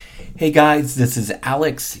Hey guys, this is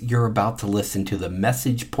Alex. You're about to listen to the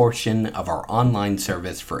message portion of our online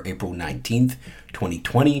service for April 19th,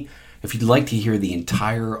 2020. If you'd like to hear the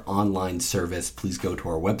entire online service, please go to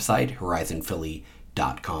our website,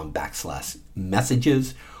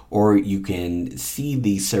 horizonphilly.com/messages, or you can see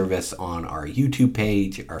the service on our YouTube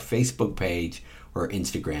page, our Facebook page, or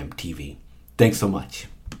Instagram TV. Thanks so much.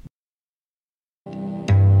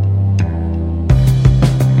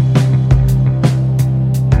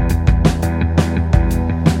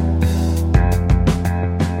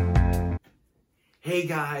 Hey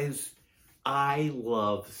guys, I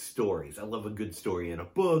love stories. I love a good story in a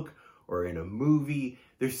book or in a movie.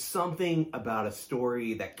 There's something about a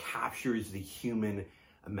story that captures the human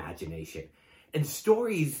imagination. And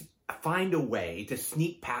stories find a way to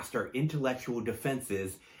sneak past our intellectual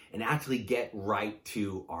defenses and actually get right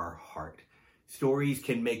to our heart. Stories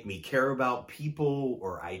can make me care about people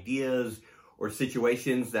or ideas or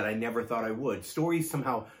situations that I never thought I would. Stories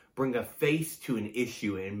somehow bring a face to an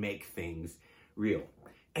issue and make things real.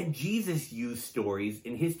 And Jesus used stories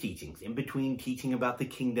in his teachings. In between teaching about the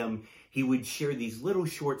kingdom, he would share these little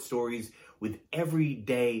short stories with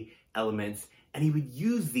everyday elements, and he would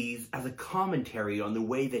use these as a commentary on the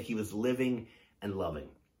way that he was living and loving.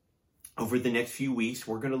 Over the next few weeks,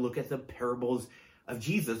 we're going to look at the parables of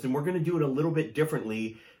Jesus, and we're going to do it a little bit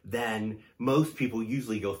differently than most people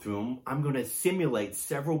usually go through them. I'm going to simulate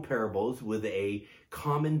several parables with a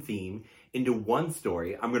common theme into one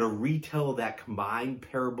story. I'm going to retell that combined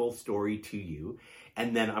parable story to you,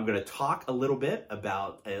 and then I'm going to talk a little bit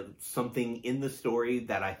about something in the story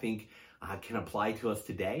that I think can apply to us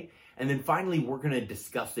today, and then finally we're going to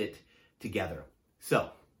discuss it together.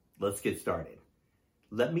 So let's get started.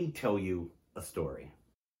 Let me tell you a story.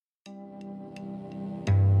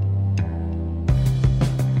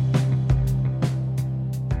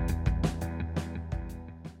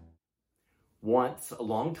 Once, a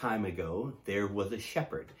long time ago, there was a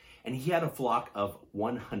shepherd, and he had a flock of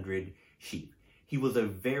 100 sheep. He was a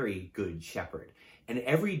very good shepherd, and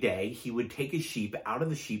every day he would take his sheep out of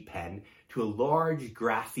the sheep pen to a large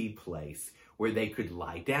grassy place where they could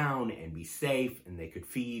lie down and be safe and they could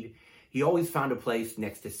feed. He always found a place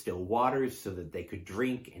next to still waters so that they could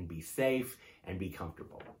drink and be safe and be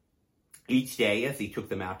comfortable. Each day, as he took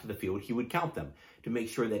them out to the field, he would count them to make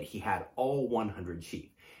sure that he had all 100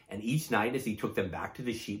 sheep. And each night, as he took them back to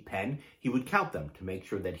the sheep pen, he would count them to make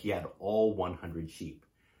sure that he had all 100 sheep.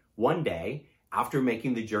 One day, after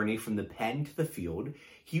making the journey from the pen to the field,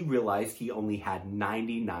 he realized he only had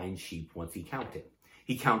 99 sheep once he counted.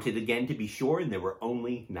 He counted again to be sure, and there were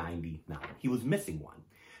only 99. He was missing one.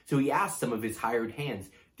 So he asked some of his hired hands,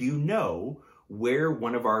 "Do you know where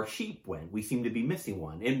one of our sheep went? We seem to be missing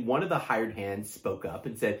one." And one of the hired hands spoke up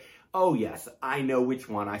and said, "Oh yes, I know which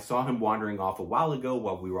one. I saw him wandering off a while ago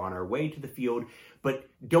while we were on our way to the field, but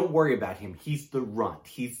don't worry about him. He's the runt.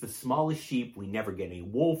 He's the smallest sheep. We never get any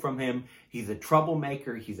wool from him. He's a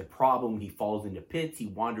troublemaker. He's a problem. He falls into pits. He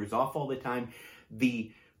wanders off all the time.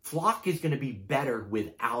 The flock is going to be better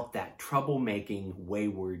without that troublemaking,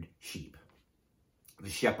 wayward sheep." The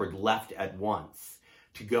shepherd left at once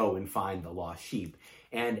to go and find the lost sheep.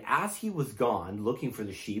 And as he was gone looking for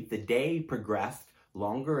the sheep, the day progressed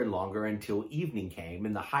longer and longer until evening came,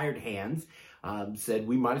 and the hired hands said,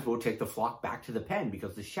 "We might as well take the flock back to the pen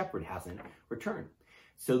because the shepherd hasn't returned."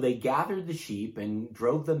 So they gathered the sheep and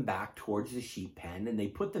drove them back towards the sheep pen, and they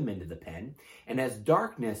put them into the pen. And as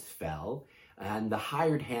darkness fell and the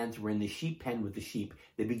hired hands were in the sheep pen with the sheep,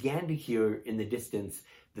 they began to hear in the distance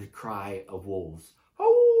the cry of wolves,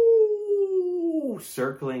 "Oh!"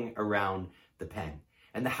 circling around the pen.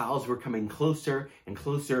 And the howls were coming closer and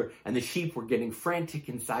closer, and the sheep were getting frantic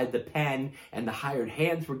inside the pen, and the hired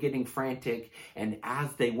hands were getting frantic. And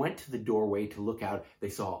as they went to the doorway to look out, they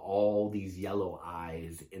saw all these yellow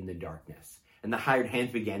eyes in the darkness. And the hired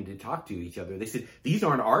hands began to talk to each other. They said, "These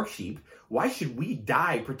aren't our sheep. Why should we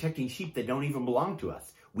die protecting sheep that don't even belong to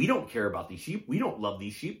us? We don't care about these sheep. We don't love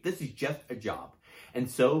these sheep. This is just a job."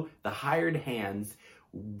 And so the hired hands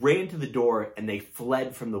ran to the door and they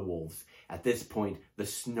fled from the wolves. At this point, the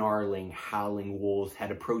snarling, howling wolves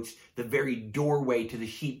had approached the very doorway to the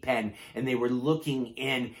sheep pen, and they were looking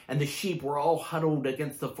in, and the sheep were all huddled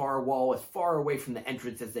against the far wall as far away from the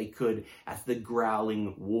entrance as they could as the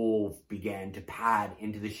growling wolves began to pad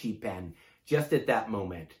into the sheep pen. Just at that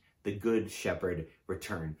moment, the good shepherd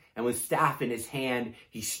returned, and with staff in his hand,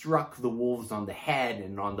 he struck the wolves on the head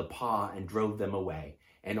and on the paw and drove them away.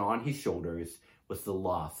 And on his shoulders was the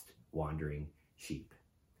lost, wandering sheep.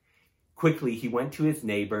 Quickly, he went to his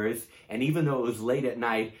neighbors, and even though it was late at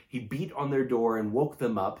night, he beat on their door and woke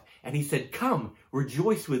them up, and he said, "Come,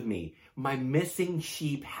 rejoice with me. My missing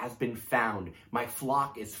sheep has been found. My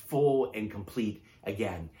flock is full and complete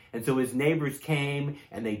again." And so his neighbors came,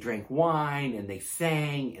 and they drank wine, and they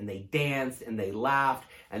sang, and they danced, and they laughed,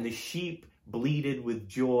 and the sheep bleated with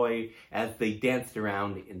joy as they danced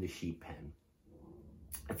around in the sheep pen.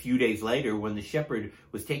 A few days later, when the shepherd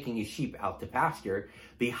was taking his sheep out to pasture,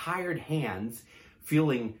 the hired hands,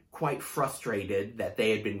 feeling quite frustrated that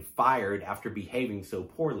they had been fired after behaving so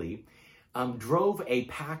poorly, drove a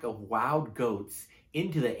pack of wild goats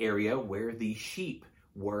into the area where the sheep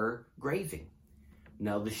were grazing.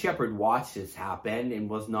 Now, the shepherd watched this happen and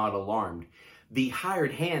was not alarmed. The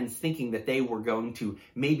hired hands, thinking that they were going to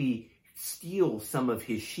maybe steal some of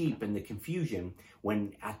his sheep in the confusion,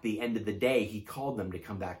 when at the end of the day he called them to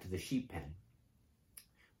come back to the sheep pen.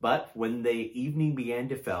 But when the evening began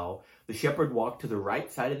to fall, the shepherd walked to the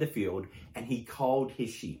right side of the field, and he called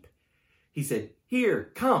his sheep. He said,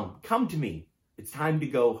 "Here, come to me. It's time to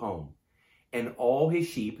go home." And all his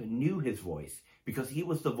sheep knew his voice, because he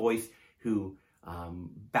was the voice who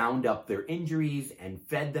bound up their injuries and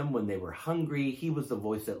fed them when they were hungry. He was the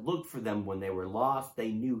voice that looked for them when they were lost.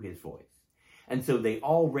 They knew his voice. And so they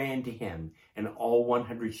all ran to him, and all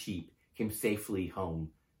 100 sheep came safely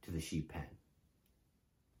home to the sheep pen.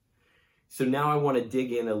 So now I want to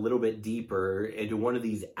dig in a little bit deeper into one of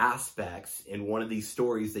these aspects in one of these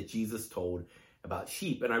stories that Jesus told about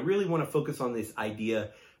sheep. And I really want to focus on this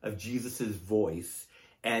idea of Jesus's voice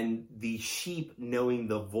and the sheep knowing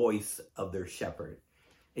the voice of their shepherd.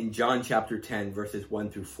 In John chapter 10, verses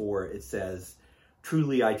 1 through 4, it says,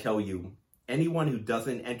 "Truly I tell you, anyone who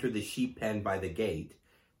doesn't enter the sheep pen by the gate,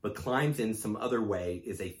 but climbs in some other way,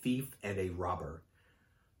 is a thief and a robber.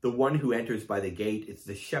 The one who enters by the gate is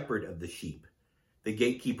the shepherd of the sheep. The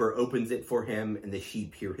gatekeeper opens it for him, and the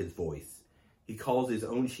sheep hear his voice. He calls his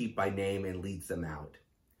own sheep by name and leads them out.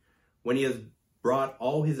 When he has brought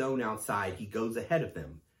all his own outside, he goes ahead of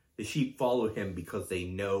them. The sheep follow him because they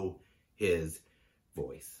know his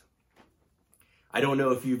voice." I don't know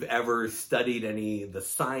if you've ever studied any of the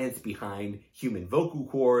science behind human vocal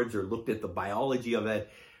cords or looked at the biology of it,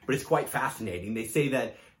 but it's quite fascinating. They say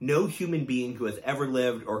that no human being who has ever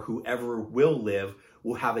lived or who ever will live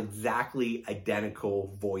will have exactly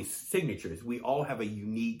identical voice signatures. We all have a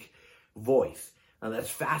unique voice. Now, that's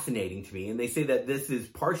fascinating to me. And they say that this is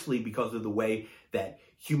partially because of the way that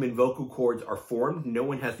human vocal cords are formed. No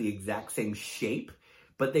one has the exact same shape.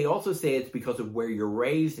 But they also say it's because of where you're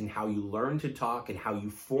raised and how you learn to talk and how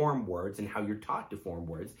you form words and how you're taught to form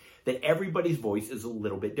words, that everybody's voice is a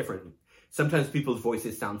little bit different. Sometimes people's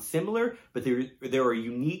voices sound similar, but there are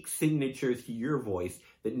unique signatures to your voice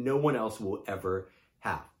that no one else will ever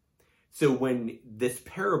have. So when this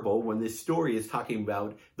story is talking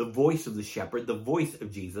about the voice of the shepherd, the voice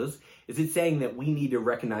of Jesus, is it saying that we need to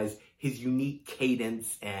recognize his unique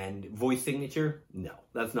cadence and voice signature? No,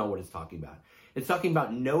 that's not what it's talking about. It's talking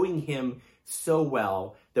about knowing him so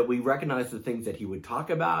well that we recognize the things that he would talk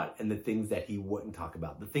about and the things that he wouldn't talk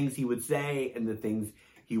about, the things he would say and the things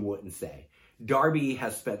he wouldn't say. Darby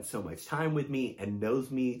has spent so much time with me and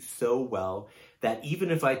knows me so well that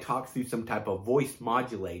even if I talk through some type of voice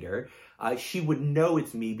modulator, she would know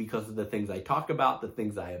it's me because of the things I talk about, the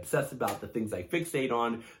things I obsess about, the things I fixate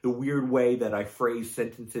on, the weird way that I phrase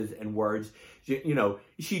sentences and words. You know,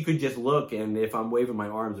 she could just look, and if I'm waving my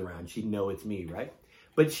arms around, she'd know it's me, right?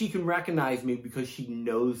 But she can recognize me because she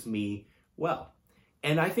knows me well.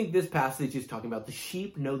 And I think this passage is talking about the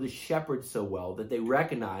sheep know the shepherd so well that they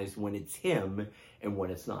recognize when it's him and when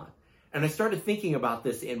it's not. And I started thinking about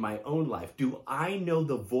this in my own life. Do I know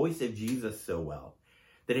the voice of Jesus so well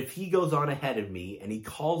that if he goes on ahead of me and he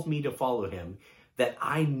calls me to follow him, that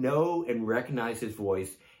I know and recognize his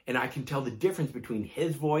voice, and I can tell the difference between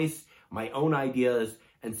his voice, my own ideas,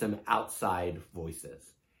 and some outside voices?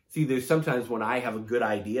 See, there's sometimes when I have a good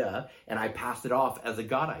idea and I pass it off as a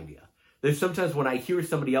God idea. There's sometimes when I hear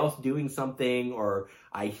somebody else doing something or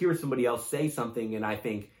I hear somebody else say something and I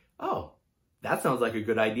think, oh, that sounds like a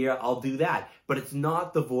good idea, I'll do that. But it's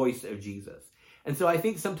not the voice of Jesus. And so I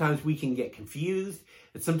think sometimes we can get confused,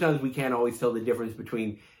 and sometimes we can't always tell the difference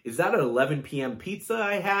between, is that an 11 p.m. pizza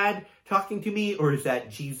I had talking to me, or is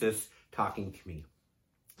that Jesus talking to me?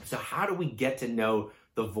 So how do we get to know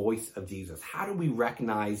the voice of Jesus? How do we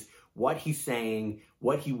recognize what he's saying,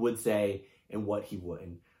 what he would say, and what he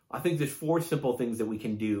wouldn't? I think there's 4 simple things that we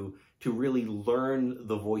can do to really learn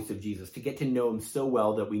the voice of Jesus, to get to know him so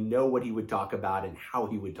well that we know what he would talk about and how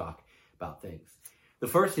he would talk about things. The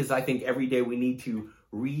first is, I think every day we need to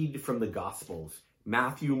read from the Gospels.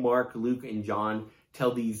 Matthew, Mark, Luke, and John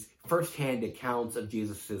tell these firsthand accounts of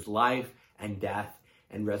Jesus' life and death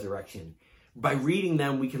and resurrection. By reading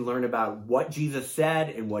them, we can learn about what Jesus said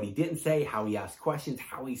and what he didn't say, how he asked questions,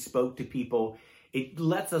 how he spoke to people. It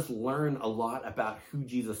lets us learn a lot about who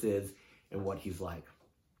Jesus is and what he's like.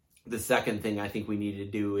 The second thing I think we need to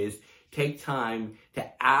do is take time to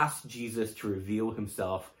ask Jesus to reveal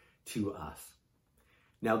himself to us.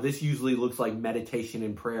 Now, this usually looks like meditation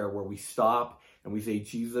and prayer, where we stop and we say,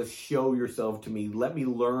 Jesus, show yourself to me. Let me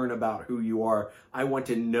learn about who you are. I want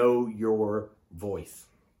to know your voice.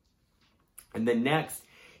 And then next,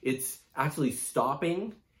 it's actually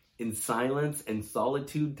stopping in silence and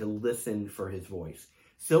solitude to listen for his voice.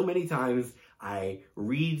 So many times I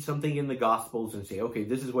read something in the Gospels and say, okay,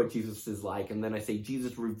 this is what Jesus is like. And then I say,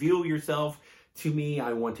 Jesus, reveal yourself to me.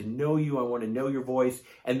 I want to know you. I want to know your voice.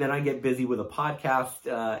 And then I get busy with a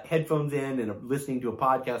podcast, headphones in, and I'm listening to a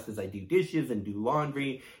podcast as I do dishes and do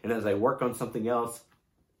laundry and as I work on something else.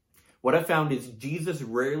 What I found is Jesus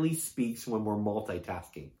rarely speaks when we're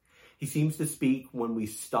multitasking. He seems to speak when we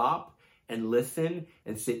stop and listen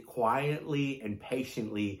and sit quietly and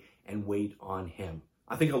patiently and wait on him.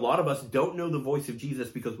 I think a lot of us don't know the voice of Jesus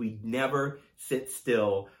because we never sit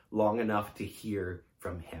still long enough to hear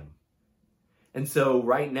from him. And so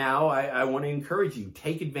right now, I want to encourage you,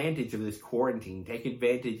 take advantage of this quarantine, take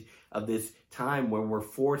advantage of this time when we're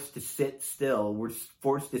forced to sit still, we're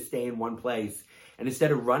forced to stay in one place. And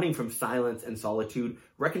instead of running from silence and solitude,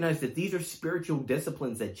 recognize that these are spiritual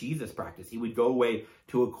disciplines that Jesus practiced. He would go away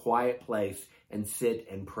to a quiet place and sit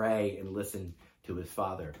and pray and listen to his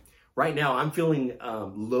Father. Right now, I'm feeling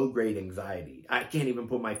low-grade anxiety. I can't even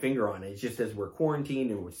put my finger on it. It's just as we're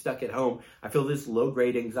quarantined and we're stuck at home, I feel this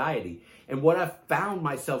low-grade anxiety. And what I've found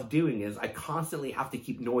myself doing is I constantly have to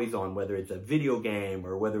keep noise on, whether it's a video game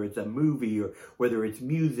or whether it's a movie or whether it's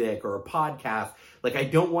music or a podcast. Like, I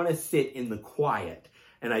don't want to sit in the quiet.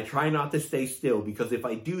 And I try not to stay still, because if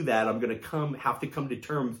I do that, I'm going to have to come to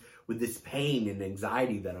terms with this pain and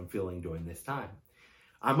anxiety that I'm feeling during this time.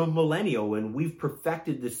 I'm a millennial, and we've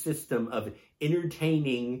perfected the system of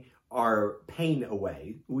entertaining our pain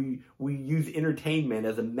away. We use entertainment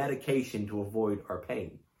as a medication to avoid our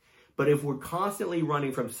pain. But if we're constantly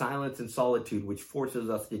running from silence and solitude, which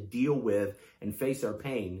forces us to deal with and face our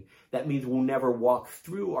pain, that means we'll never walk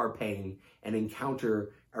through our pain and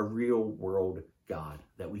encounter a real world God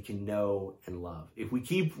that we can know and love. If we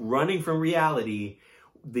keep running from reality,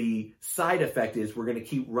 the side effect is we're going to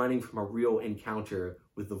keep running from a real encounter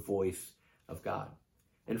with the voice of God.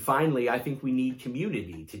 And finally, I think we need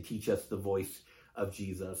community to teach us the voice of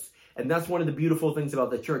Jesus. And that's one of the beautiful things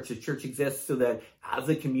about the church. The church exists so that as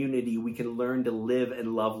a community, we can learn to live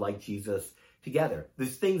and love like Jesus together.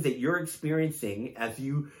 There's things that you're experiencing as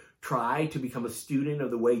you try to become a student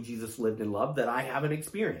of the way Jesus lived and loved that I haven't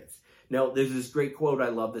experienced. Now, there's this great quote I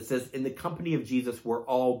love that says, in the company of Jesus, we're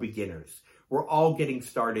all beginners. We're all getting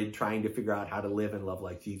started trying to figure out how to live and love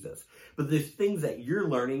like Jesus. But there's things that you're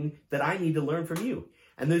learning that I need to learn from you.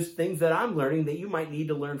 And there's things that I'm learning that you might need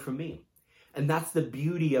to learn from me. And that's the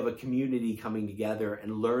beauty of a community coming together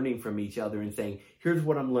and learning from each other and saying, here's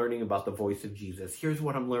what I'm learning about the voice of Jesus. Here's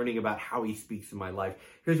what I'm learning about how he speaks in my life.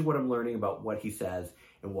 Here's what I'm learning about what he says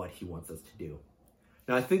and what he wants us to do.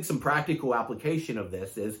 Now, I think some practical application of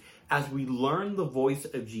this is, as we learn the voice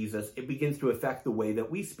of Jesus, it begins to affect the way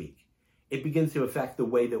that we speak. It begins to affect the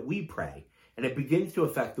way that we pray, and it begins to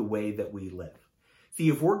affect the way that we live. See,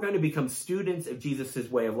 if we're going to become students of Jesus'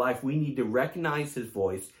 way of life, we need to recognize his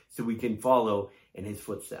voice so we can follow in his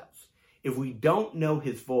footsteps. If we don't know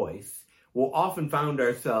his voice, we'll often find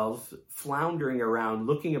ourselves floundering around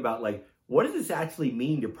looking about like, what does this actually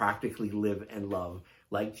mean to practically live and love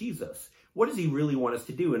like Jesus? What does he really want us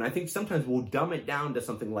to do? And I think sometimes we'll dumb it down to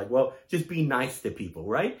something like, well, just be nice to people,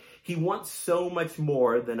 right? He wants so much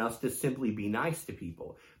more than us to simply be nice to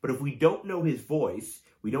people. But if we don't know his voice,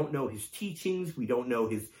 we don't know his teachings, we don't know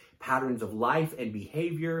his patterns of life and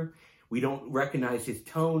behavior, we don't recognize his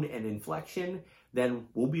tone and inflection, then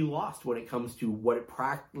we'll be lost when it comes to what it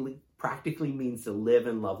practically means to live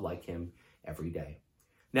and love like him every day.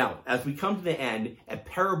 Now, as we come to the end, a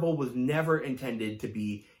parable was never intended to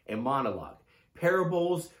be a monologue.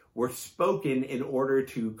 Parables were spoken in order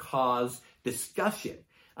to cause discussion.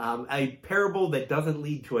 A parable that doesn't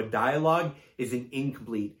lead to a dialogue is an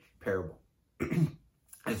incomplete parable.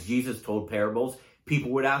 As Jesus told parables,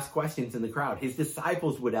 people would ask questions in the crowd. His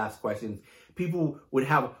disciples would ask questions. People would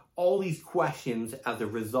have all these questions as a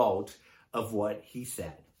result of what he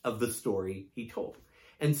said, of the story he told.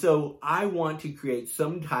 And so I want to create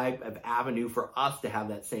some type of avenue for us to have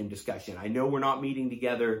that same discussion. I know we're not meeting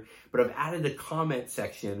together, but I've added a comment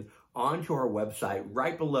section onto our website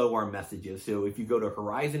right below our messages. So if you go to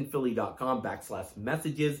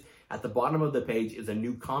horizonphilly.com/messages, at the bottom of the page is a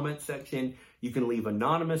new comment section. You can leave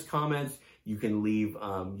anonymous comments. You can leave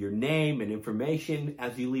your name and information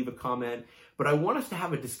as you leave a comment. But I want us to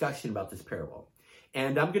have a discussion about this parable.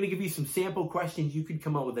 And I'm going to give you some sample questions. You could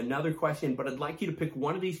come up with another question, but I'd like you to pick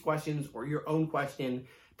one of these questions or your own question.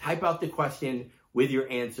 Type out the question with your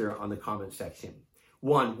answer on the comment section.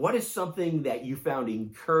 1, what is something that you found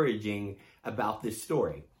encouraging about this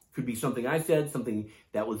story? Could be something I said, something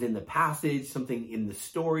that was in the passage, something in the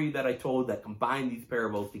story that I told that combined these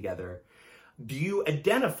parables together. Do you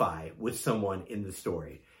identify with someone in the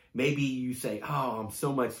story? Maybe you say, oh, I'm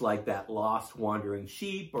so much like that lost wandering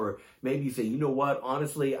sheep. Or maybe you say, you know what,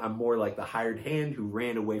 honestly, I'm more like the hired hand who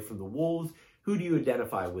ran away from the wolves. Who do you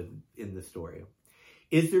identify with in the story?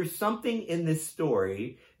 Is there something in this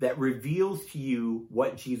story that reveals to you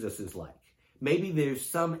what Jesus is like? Maybe there's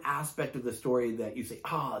some aspect of the story that you say,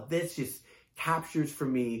 oh, this just captures for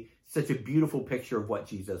me such a beautiful picture of what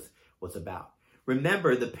Jesus was about.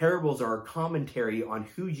 Remember, the parables are a commentary on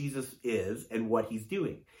who Jesus is and what he's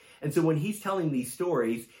doing. And so when he's telling these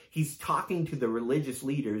stories, he's talking to the religious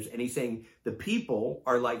leaders and he's saying, the people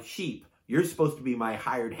are like sheep. You're supposed to be my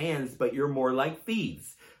hired hands, but you're more like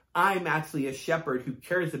thieves. I'm actually a shepherd who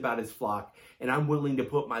cares about his flock, and I'm willing to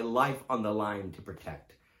put my life on the line to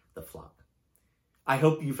protect the flock. I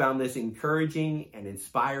hope you found this encouraging and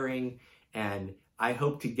inspiring, and I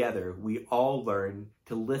hope together we all learn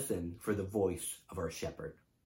to listen for the voice of our shepherd.